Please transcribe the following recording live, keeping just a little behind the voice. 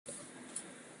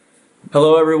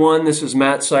Hello everyone, this is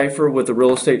Matt Seifer with the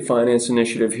Real Estate Finance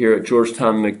Initiative here at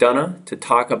Georgetown McDonough to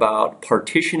talk about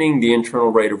partitioning the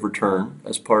internal rate of return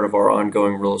as part of our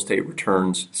ongoing real estate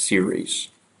returns series.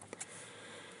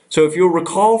 So if you'll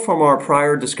recall from our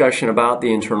prior discussion about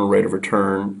the internal rate of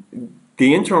return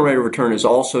is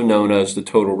also known as the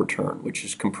total return, which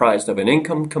is comprised of an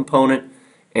income component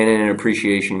and an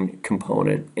appreciation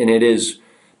component, and it is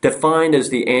defined as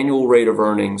the annual rate of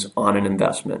earnings on an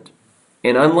investment.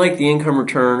 And unlike the income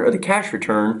return or the cash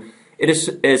return, it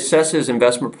assesses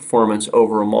investment performance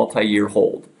over a multi-year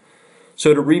hold.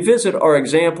 So to revisit our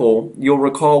example, you'll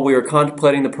recall we are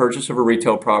contemplating the purchase of a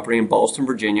retail property in Ballston,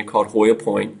 Virginia called Hoya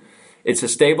Point. It's a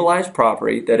stabilized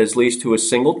property that is leased to a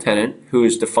single tenant who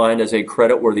is defined as a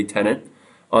creditworthy tenant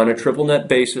on a triple net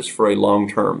basis for a long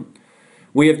term.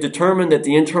 We have determined that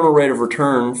the internal rate of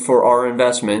return for our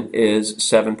investment is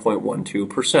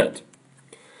 7.12%.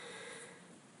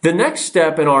 The next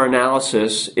step in our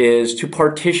analysis is to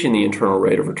partition the internal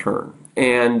rate of return.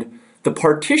 And the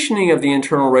partitioning of the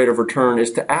internal rate of return is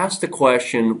to ask the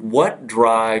question, what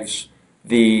drives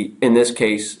the, in this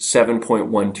case,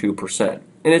 7.12%?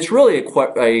 And it's really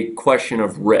a question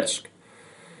of risk.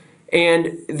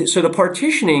 And so the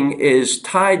partitioning is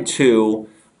tied to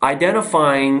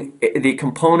identifying the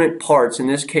component parts. In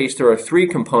this case, there are three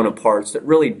component parts that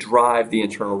really drive the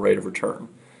internal rate of return.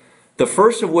 The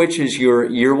first of which is your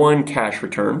year one cash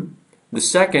return. The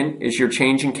second is your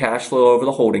change in cash flow over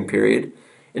the holding period.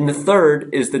 And the third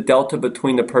is the delta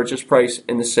between the purchase price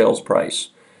and the sales price.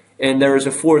 And there is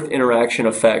a fourth interaction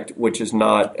effect, which is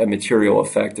not a material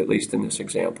effect, at least in this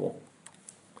example.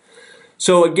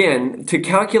 So again, to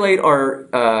calculate our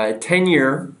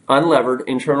 10-year unlevered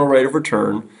internal rate of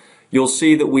return, you'll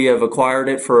see that we have acquired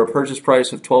it for a purchase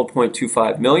price of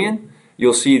 $12.25 million.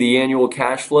 You'll see the annual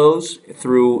cash flows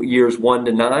through years 1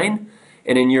 to 9.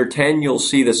 And in year 10, you'll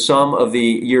see the sum of the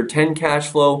year 10 cash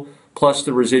flow plus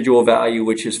the residual value,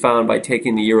 which is found by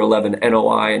taking the year 11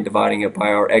 NOI and dividing it by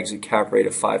our exit cap rate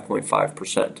of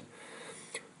 5.5%.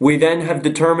 We then have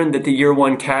determined that the year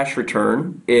 1 cash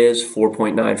return is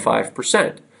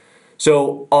 4.95%.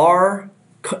 So our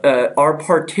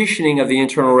partitioning of the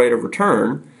internal rate of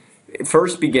return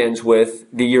first begins with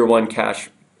the year 1 cash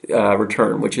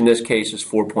return, which in this case is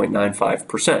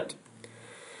 4.95%.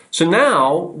 So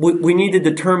now we need to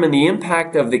determine the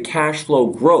impact of the cash flow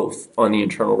growth on the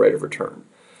internal rate of return.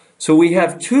 So we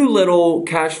have two little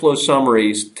cash flow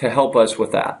summaries to help us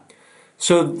with that.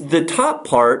 So the top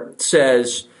part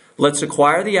says, let's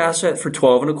acquire the asset for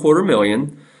 $12.25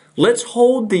 million. Let's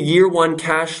hold the year 1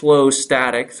 cash flow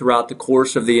static throughout the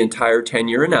course of the entire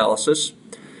 10-year analysis.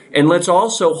 And let's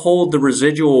also hold the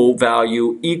residual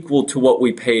value equal to what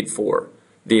we paid for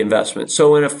the investment.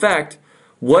 So in effect,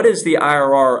 what is the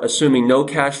IRR assuming no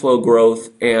cash flow growth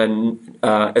and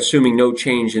assuming no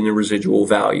change in the residual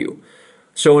value?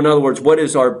 So in other words, what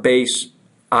is our base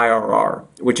IRR,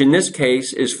 which in this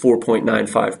case is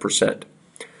 4.95%.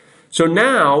 So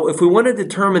now, if we want to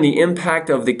determine the impact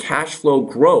of the cash flow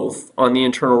growth on the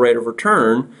internal rate of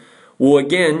return, we'll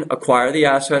again acquire the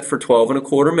asset for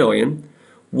 $12.25 million.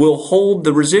 We'll hold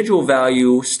the residual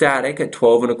value static at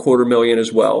 $12.25 million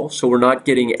as well, so we're not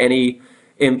getting any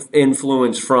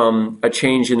influence from a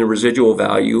change in the residual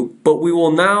value, but we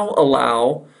will now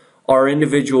allow our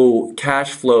individual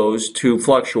cash flows to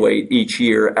fluctuate each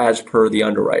year as per the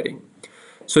underwriting.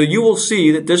 So you will see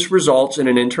that this results in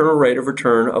an internal rate of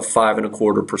return of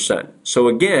 5.25%. So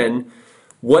again,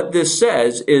 what this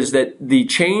says is that the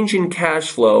change in cash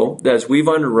flow as we've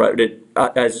underwritten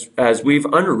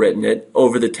it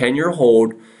over the 10-year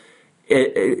hold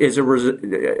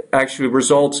actually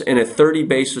results in a 30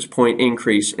 basis point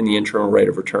increase in the internal rate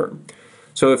of return.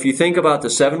 So if you think about the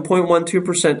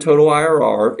 7.12% total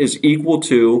IRR is equal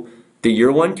to the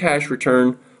year 1 cash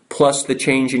return plus the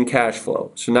change in cash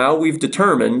flow. So now we've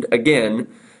determined, again,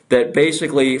 that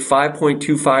basically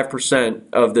 5.25%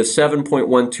 of the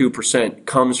 7.12%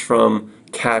 comes from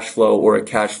cash flow or a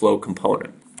cash flow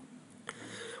component.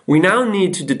 We now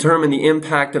need to determine the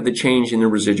impact of the change in the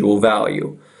residual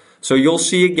value. So you'll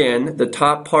see again, the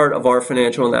top part of our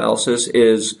financial analysis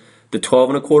is the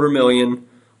 $12.25 million,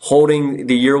 holding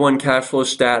the year 1 cash flow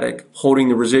static, holding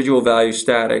the residual value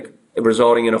static,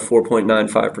 resulting in a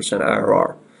 4.95%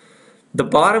 IRR. The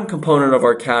bottom component of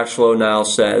our cash flow now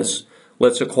says,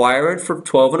 let's acquire it for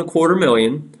 $12.25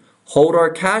 million, hold our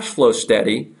cash flow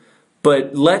steady,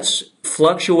 but let's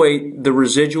fluctuate the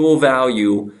residual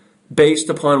value based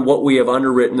upon what we have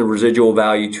underwritten the residual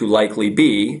value to likely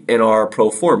be in our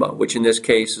pro forma, which in this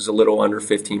case is a little under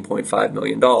 $15.5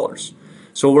 million.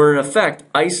 So we're in effect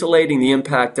isolating the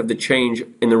impact of the change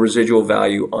in the residual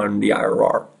value on the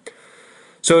IRR.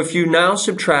 So if you now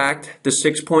subtract the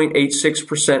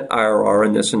 6.86% IRR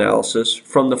in this analysis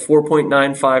from the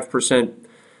 4.95%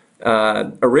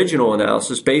 original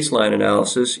analysis, baseline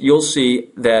analysis, you'll see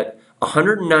that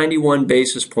 191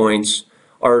 basis points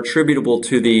are attributable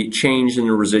to the change in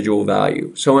the residual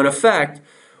value. So in effect,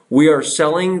 we are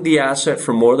selling the asset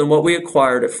for more than what we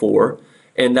acquired it for,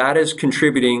 and that is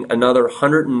contributing another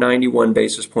 191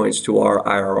 basis points to our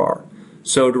IRR.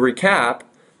 So to recap,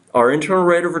 our internal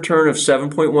rate of return of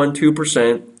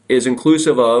 7.12% is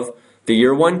inclusive of the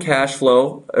year one cash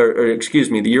flow,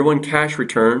 the year one cash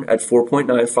return at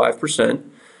 4.95%,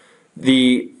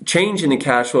 the change in the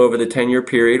cash flow over the 10-year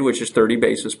period, which is 30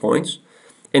 basis points,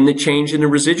 and the change in the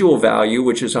residual value,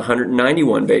 which is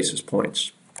 191 basis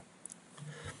points.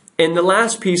 And the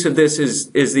last piece of this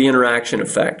is the interaction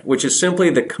effect, which is simply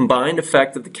the combined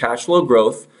effect of the cash flow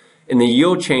growth and the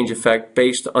yield change effect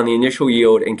based on the initial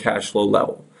yield and cash flow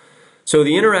level. So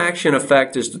the interaction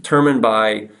effect is determined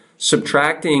by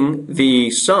subtracting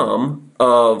the sum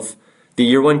of the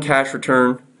year one cash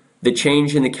return, the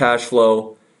change in the cash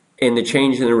flow, and the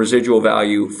change in the residual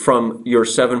value from your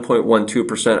 7.12%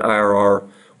 IRR,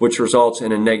 which results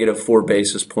in a negative 4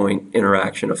 basis point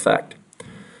interaction effect.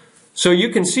 So you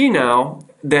can see now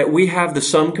that we have the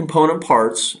sum component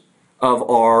parts of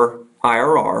our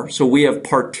IRR. So we have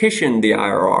partitioned the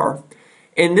IRR.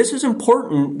 And this is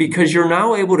important because you're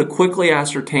now able to quickly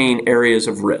ascertain areas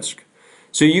of risk.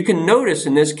 So you can notice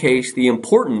in this case the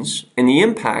importance and the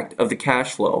impact of the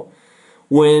cash flow.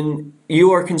 When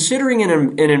you are considering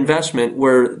an investment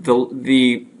where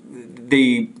the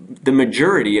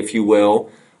majority, if you will,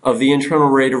 of the internal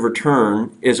rate of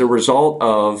return is a result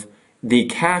of the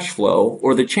cash flow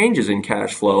or the changes in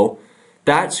cash flow,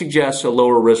 that suggests a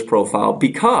lower risk profile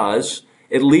because,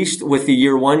 at least with the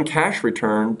year one cash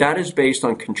return, that is based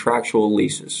on contractual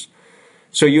leases.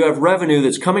 So you have revenue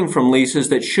that's coming from leases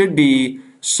that should be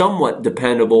somewhat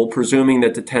dependable, presuming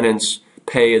that the tenants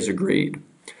pay as agreed.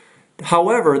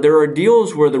 However, there are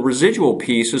deals where the residual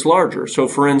piece is larger. So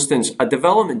for instance, a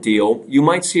development deal, you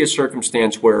might see a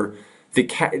circumstance where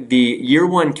the year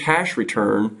one cash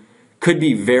return could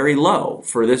be very low.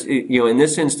 For this, in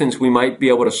this instance, we might be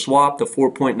able to swap the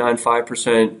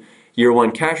 4.95% year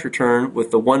one cash return with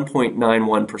the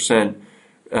 1.91%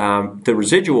 the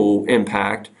residual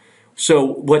impact. So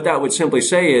what that would simply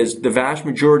say is the vast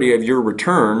majority of your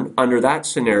return under that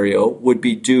scenario would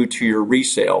be due to your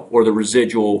resale or the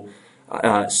residual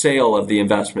sale of the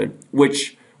investment,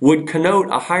 which would connote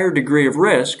a higher degree of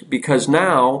risk because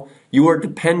now you are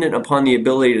dependent upon the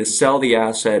ability to sell the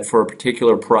asset for a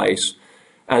particular price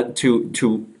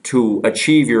to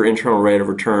achieve your internal rate of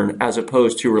return as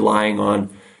opposed to relying on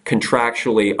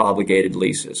contractually obligated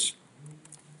leases.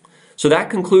 So that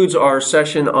concludes our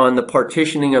session on the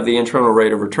partitioning of the internal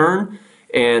rate of return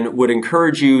and would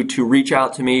encourage you to reach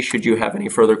out to me should you have any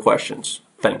further questions.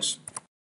 Thanks.